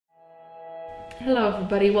Hello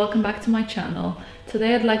everybody, welcome back to my channel.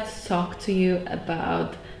 Today I'd like to talk to you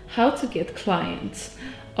about how to get clients,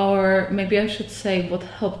 or maybe I should say what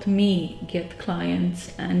helped me get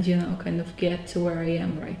clients and kind of get to where I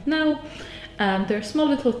am right now. They're small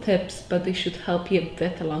little tips, but they should help you a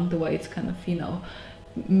bit along the way. It's kind of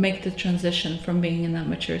make the transition from being an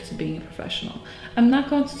amateur to being a professional. I'm not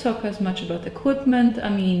going to talk as much about equipment. I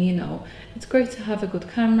mean, it's great to have a good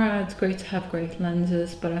camera, it's great to have great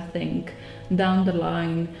lenses, but I think down the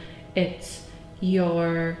line, it's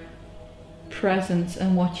your presence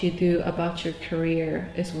and what you do about your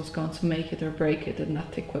career is what's going to make it or break it, and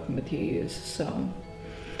not the equipment you use. So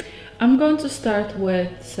I'm going to start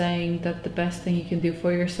with saying that the best thing you can do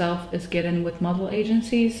for yourself is get in with model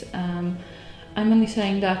agencies. I'm only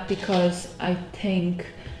saying that because I think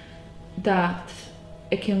that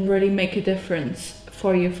it can really make a difference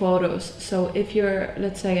for your photos. So if you're,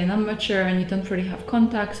 let's say, an amateur and you don't really have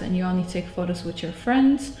contacts and you only take photos with your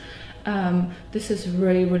friends, this is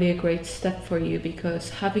really a great step for you,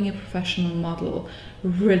 because having a professional model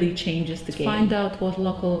really changes the game. Find out what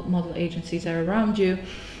local model agencies are around you,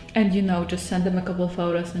 and just send them a couple of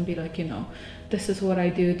photos and be like, this is what I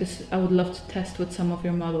do, I would love to test with some of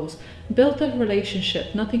your models. Build that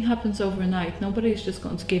relationship. Nothing happens overnight. Nobody's just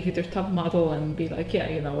going to give you their top model and be like,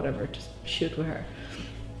 yeah, whatever, just shoot with her.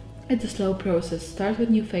 It's a slow process. Start with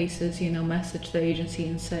new faces, message the agency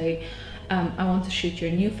and say, I want to shoot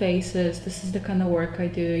your new faces. This is the kind of work I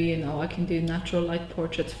do. I can do natural light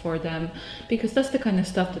portraits for them, because that's the kind of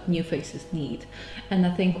stuff that new faces need. And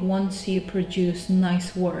I think once you produce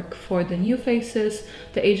nice work for the new faces,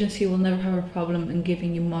 the agency will never have a problem in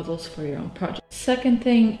giving you models for your own project. Second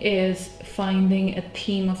thing is finding a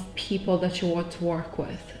team of people that you want to work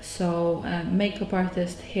with. So makeup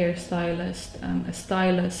artist, hairstylist, a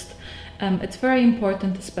stylist. It's very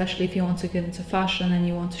important, especially if you want to get into fashion and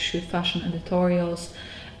you want to shoot fashion editorials.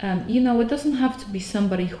 It doesn't have to be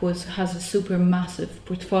somebody who has a super massive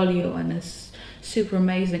portfolio and is super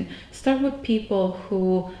amazing. Start with people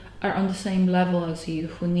who are on the same level as you,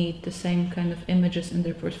 who need the same kind of images in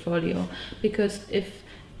their portfolio. Because if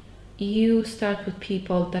you start with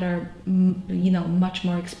people that are, much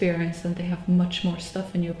more experienced and they have much more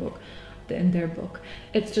stuff in their book,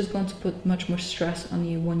 it's just going to put much more stress on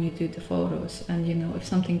you when you do the photos, and if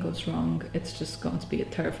something goes wrong, it's just going to be a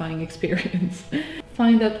terrifying experience.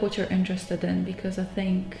 Find out what you're interested in, because I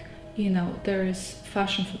think there is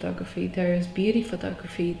fashion photography, there is beauty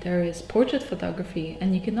photography, there is portrait photography,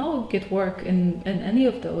 and you can all get work in any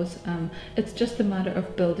of those. It's just a matter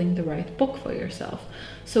of building the right book for yourself.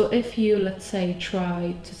 So if you, let's say,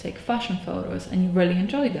 try to take fashion photos and you really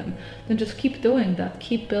enjoy them, then just keep doing that,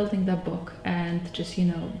 keep building that book, and just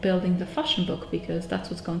building the fashion book, because that's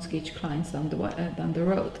what's going to get you clients down the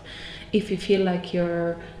road. If you feel like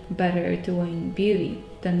you're better doing beauty,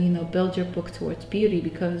 then build your book towards beauty,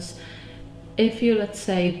 because if you, let's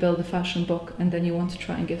say, build a fashion book and then you want to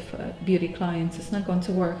try and give beauty clients, it's not going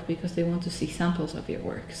to work, because they want to see samples of your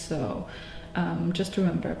work. So just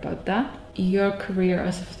remember about that. Your career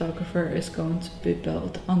as a photographer is going to be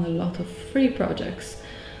built on a lot of free projects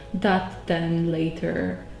that then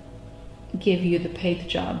later give you the paid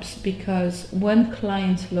jobs, because when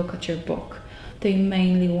clients look at your book, they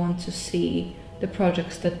mainly want to see the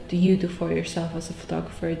projects that you do for yourself as a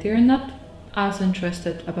photographer. They're not as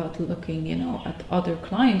interested about looking, at other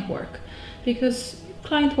client work, because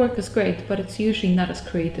client work is great, but it's usually not as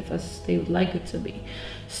creative as they would like it to be.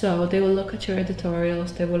 So they will look at your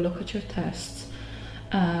editorials, they will look at your tests,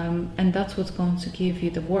 and that's what's going to give you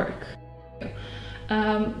the work.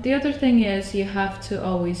 The other thing is you have to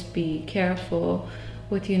always be careful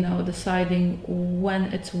with deciding when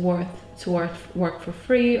it's worth to work for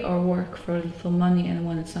free or work for a little money, and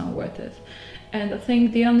when it's not worth it. And I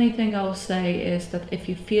think the only thing I'll say is that if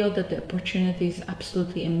you feel that the opportunity is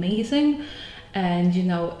absolutely amazing and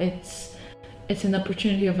it's an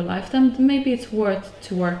opportunity of a lifetime, then maybe it's worth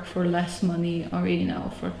to work for less money,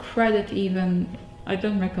 or for credit even. I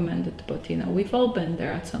don't recommend it, but we've all been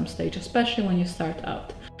there at some stage, especially when you start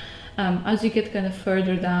out. As you get kind of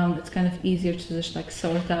further down, it's kind of easier to just like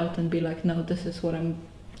sort out and be like, no, this is what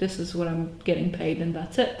I'm getting paid, and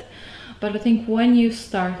that's it. But I think when you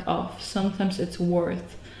start off, sometimes it's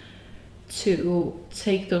worth to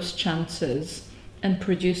take those chances and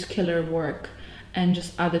produce killer work and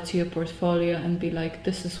just add it to your portfolio and be like,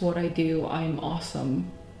 this is what I do, I'm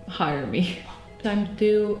awesome, hire me.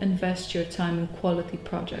 Do invest your time in quality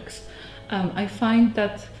projects. I find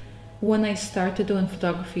that when I started doing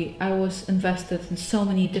photography, I was invested in so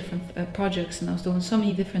many different projects, and I was doing so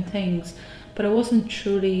many different things, but I wasn't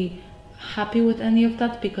truly happy with any of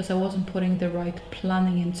that because I wasn't putting the right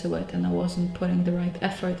planning into it and I wasn't putting the right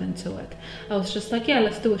effort into it. I was just like, yeah,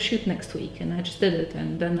 let's do a shoot next week, and I just did it,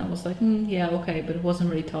 and then I was like, yeah, okay, but it wasn't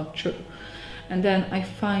really thought through. And then I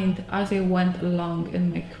find as I went along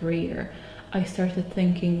in my career, I started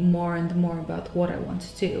thinking more and more about what I want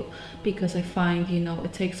to do, because I find, you know,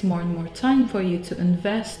 it takes more and more time for you to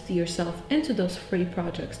invest yourself into those free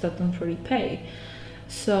projects that don't really pay.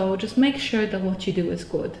 So just make sure that what you do is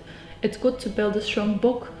good. It's good to build a strong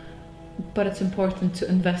book, but it's important to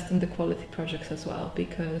invest in the quality projects as well,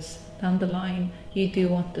 because down the line you do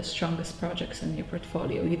want the strongest projects in your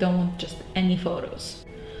portfolio. You don't want just any photos.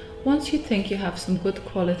 Once you think you have some good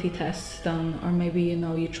quality tests done, or maybe, you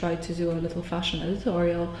know, you try to do a little fashion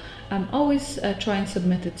editorial, always try and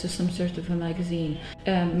submit it to some sort of a magazine,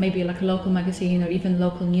 maybe like a local magazine or even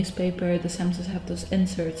local newspaper. The Samsons have those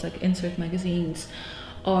inserts, like insert magazines,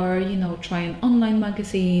 or, you know, try an online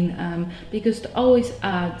magazine, because it always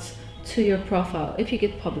adds to your profile if you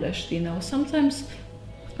get published. You know, sometimes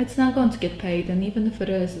it's not going to get paid, and even if it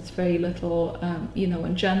is, it's very little. You know,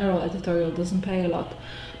 in general, editorial doesn't pay a lot,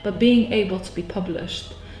 but being able to be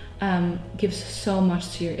published gives so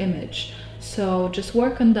much to your image. So just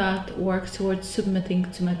work on that, work towards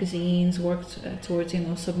submitting to magazines, work towards, you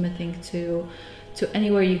know, submitting to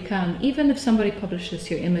anywhere you can. Even if somebody publishes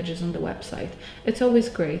your images on the website, it's always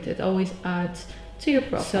great. It always adds to your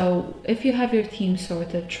profile. So if you have your team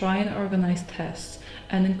sorted, try and organize tests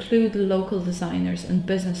and include local designers and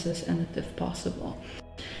businesses in it if possible.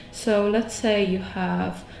 So let's say you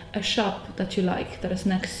have a shop that you like that is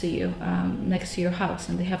next to you, next to your house,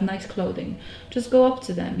 and they have nice clothing. Just go up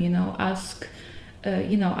to them, you know, ask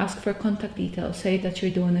for contact details, say that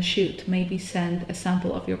you're doing a shoot, maybe send a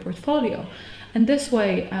sample of your portfolio. And this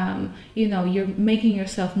way, you know, you're making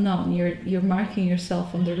yourself known, you're marking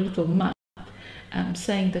yourself on their little map,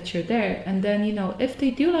 saying that you're there. And then, you know, if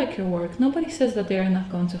they do like your work, nobody says that they're not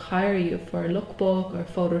going to hire you for a lookbook or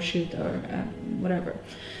photo shoot or whatever.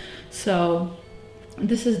 So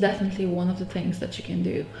this is definitely one of the things that you can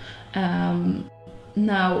do.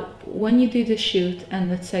 Now, when you do the shoot, and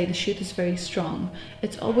let's say the shoot is very strong,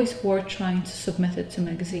 it's always worth trying to submit it to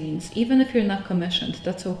magazines. Even if you're not commissioned,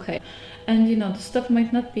 that's okay. And, you know, the stuff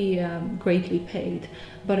might not be greatly paid,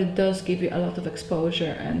 but it does give you a lot of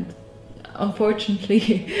exposure. And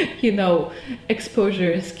unfortunately, you know, exposure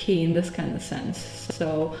is key in this kind of sense.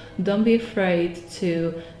 So don't be afraid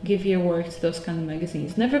to give your work to those kind of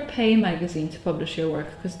magazines. Never pay a magazine to publish your work,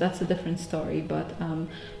 because that's a different story.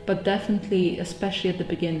 But definitely, especially at the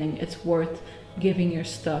beginning, it's worth giving your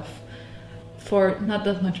stuff for not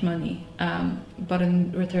that much money, but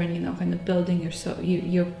in return, you know, kind of building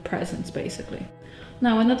your presence basically.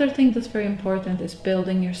 Now, another thing that's very important is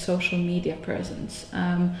building your social media presence.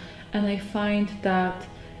 And I find that,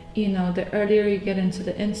 you know, the earlier you get into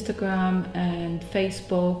the Instagram and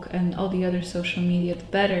Facebook and all the other social media, the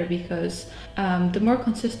better, because the more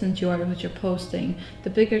consistent you are with your posting, the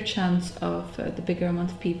bigger chance of the bigger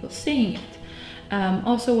amount of people seeing it.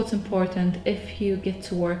 Also, what's important, if you get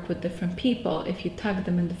to work with different people, if you tag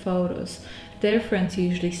them in the photos, their friends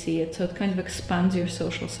usually see it, so it kind of expands your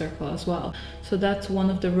social circle as well. So that's one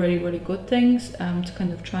of the really, really good things to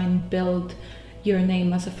kind of try and build your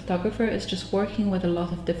name as a photographer, is just working with a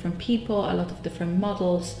lot of different people, a lot of different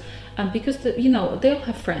models, because you know, they'll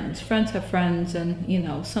have friends have friends, and, you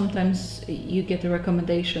know, sometimes you get a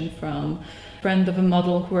recommendation from a friend of a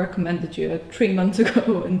model who recommended you 3 months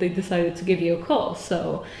ago and they decided to give you a call.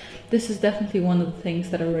 So this is definitely one of the things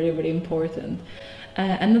that are really, really important.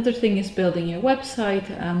 Another thing is building your website.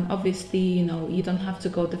 Obviously, you know, you don't have to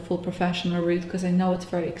go the full professional route, because I know it's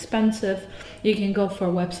very expensive. You can go for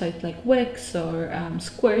a website like Wix or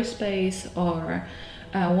Squarespace, or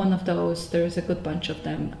one of those. There's a good bunch of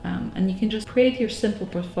them, and you can just create your simple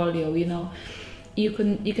portfolio. You know, you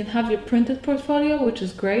can have your printed portfolio, which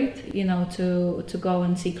is great, you know, to go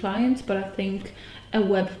and see clients, but I think a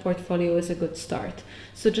web portfolio is a good start.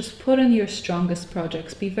 So just put in your strongest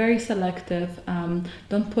projects, be very selective,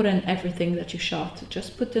 don't put in everything that you shot,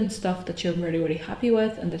 just put in stuff that you're really, really happy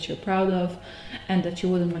with and that you're proud of and that you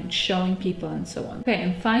wouldn't mind showing people and so on. Okay,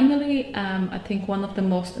 and finally, I think one of the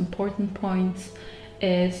most important points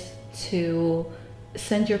is to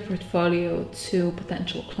send your portfolio to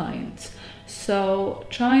potential clients. So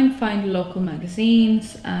try and find local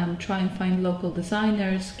magazines, try and find local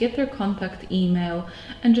designers, get their contact email,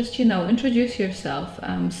 and just, you know, introduce yourself,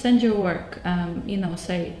 send your work, you know,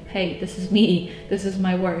 say, hey, this is me, this is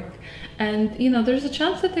my work. And, you know, there's a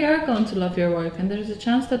chance that they are going to love your work, and there's a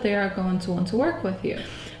chance that they are going to want to work with you.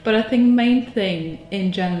 But I think main thing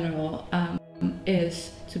in general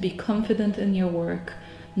is to be confident in your work,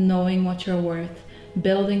 knowing what you're worth,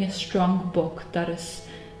 building a strong book that is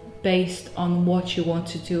based on what you want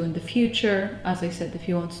to do in the future. As I said, if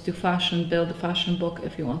you want to do fashion, build a fashion book.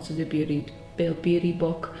 If you want to do beauty, build beauty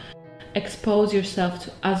book. Expose yourself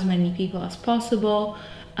to as many people as possible.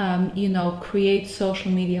 You know, create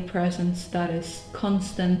social media presence that is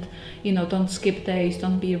constant. You know, don't skip days,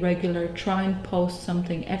 don't be irregular. Try and post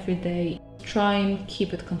something every day. Try and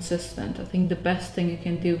keep it consistent. I think the best thing you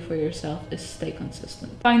can do for yourself is stay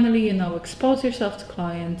consistent. Finally, you know, expose yourself to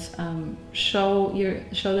clients, show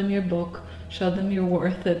them your book, show them you're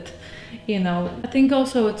worth it. You know, I think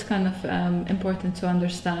also it's kind of important to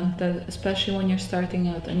understand that, especially when you're starting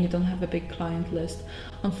out and you don't have a big client list,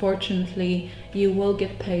 unfortunately you will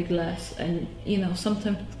get paid less, and you know,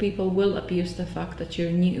 sometimes people will abuse the fact that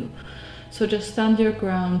you're new. So just stand your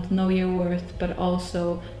ground, know your worth, but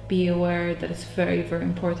also be aware that it's very, very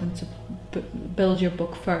important to build your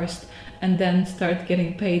book first and then start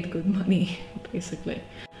getting paid good money, basically.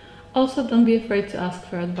 Also, don't be afraid to ask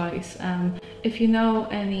for advice. If you know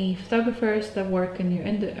any photographers that work in your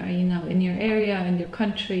area, in your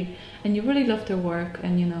country, and you really love their work,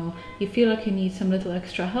 and you know, you feel like you need some little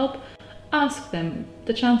extra help, ask them.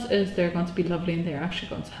 The chance is they're going to be lovely and they're actually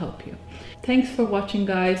going to help you. Thanks for watching,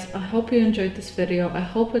 guys. I hope you enjoyed this video. I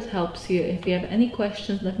hope it helps you. If you have any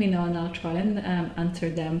questions, let me know and I'll try and answer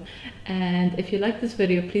them. And if you like this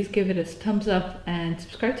video, please give it a thumbs up and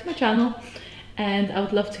subscribe to my channel. And I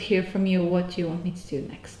would love to hear from you what you want me to do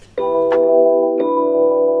next.